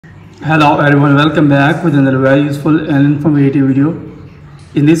Hello everyone, welcome back with another very useful and informative video.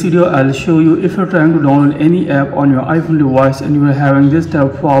 In this video, I'll show you if you're trying to download any app on your iPhone device and you are having this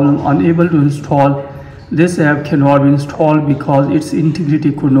type of problem, unable to install. This app cannot be installed because its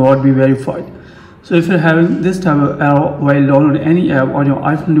integrity could not be verified. So if you're having this type of error while downloading any app on your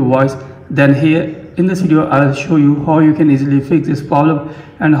iPhone device, then here in this video I'll show you how you can easily fix this problem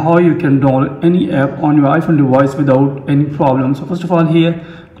and how you can download any app on your iPhone device without any problem. So first of all, here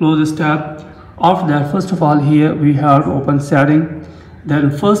close this tab. After that, first of all, here we have to open setting.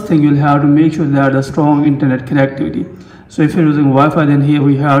 Then first thing, you'll have to make sure that a strong internet connectivity. So if you're using Wi-Fi, then here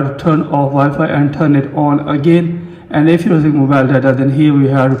we have to turn off Wi-Fi and turn it on again. And if you're using mobile data, then here we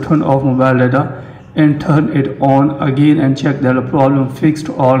have to turn off mobile data and turn it on again and check that the problem fixed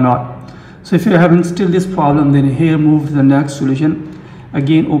or not. So if you're having still this problem, then here move to the next solution.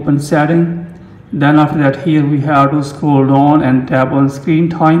 Again, open setting. Then after that, here we have to scroll down and tap on screen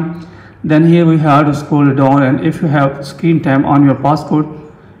time. Then here we have to scroll down, and if you have screen time on your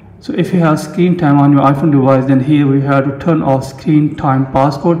passcode, so if you have screen time on your iPhone device, then here we have to turn off screen time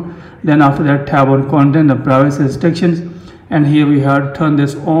passcode. Then after that, tap on content and privacy restrictions, and here we have to turn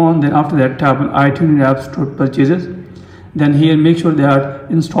this on. Then after that, tap on iTunes App Store purchases. Then here make sure that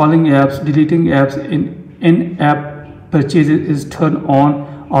installing apps, deleting apps in-app purchases is turned on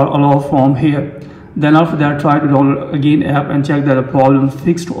or allow from here. Then after that, try to download again app and check that the problem is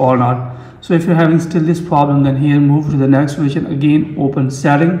fixed or not. So if you're having still this problem, then here move to the next solution. Again, open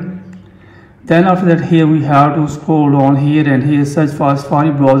setting. Then after that, here we have to scroll down here and here search for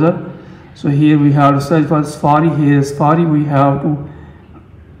Safari browser. So here we have to search for Safari. Here is Safari. We have to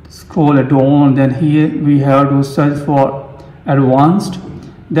scroll it down. Then here we have to search for advanced.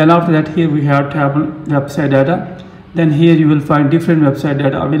 Then after that, here we have to tap on website data. Then here you will find different website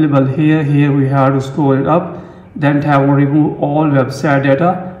data available here. Here we have to scroll it up. Then tap on remove all website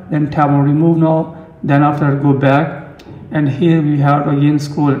data. Then tap on remove now. Then after that, go back. And here we have to again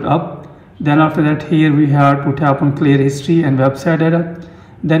scroll it up. Then after that, here we have to tap on clear history and website data.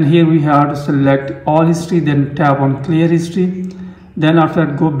 Then here we have to select all history. Then tap on clear history. Then after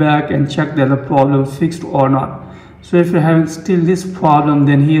that, go back and check that the problem is fixed or not. So if you're having still this problem,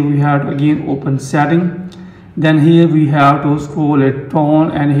 then here we have to again open setting. Then here we have to scroll it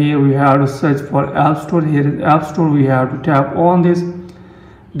down, and here we have to search for App Store. Here is App Store. We have to tap on this.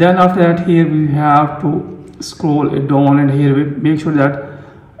 Then after that, here we have to scroll it down, and here we make sure that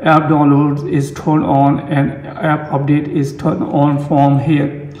app downloads is turned on and app update is turned on from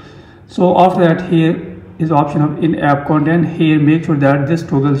here. So after that, here is option of in-app content. Here make sure that this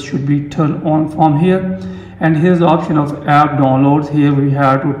toggle should be turned on from here. And here's the option of app downloads. Here we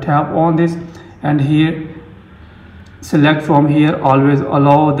have to tap on this, and here select from here always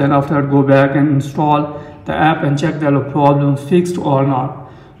allow. Then after that, go back and install the app and check that the problem fixed or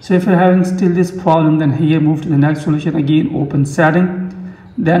not. So if you're having still this problem, then here move to the next solution. Again, open setting.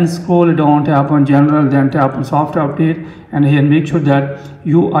 Then scroll down, tap on general, then tap on software update, and here make sure that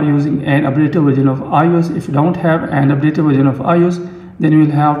you are using an updated version of iOS. If you don't have an updated version of iOS, then you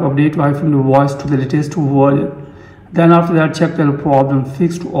will have to update your iPhone device to the latest version. Then after that, check that the problem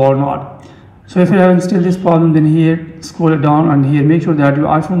fixed or not. So if you're having still this problem, then here scroll it down, and here make sure that your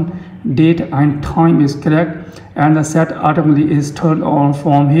iPhone date and time is correct and the set automatically is turned on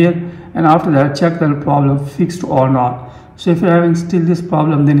from here. And after that, check that the problem fixed or not. So if you're having still this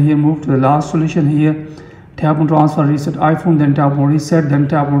problem, then here move to the last solution. Here tap on transfer reset iPhone, then tap on reset, then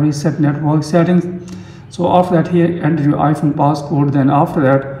tap on reset network settings. So after that, here enter your iPhone passcode. Then after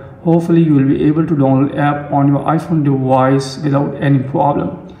that, hopefully you will be able to download app on your iPhone device without any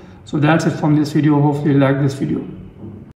problem. So that's it from this video. Hopefully you like this video.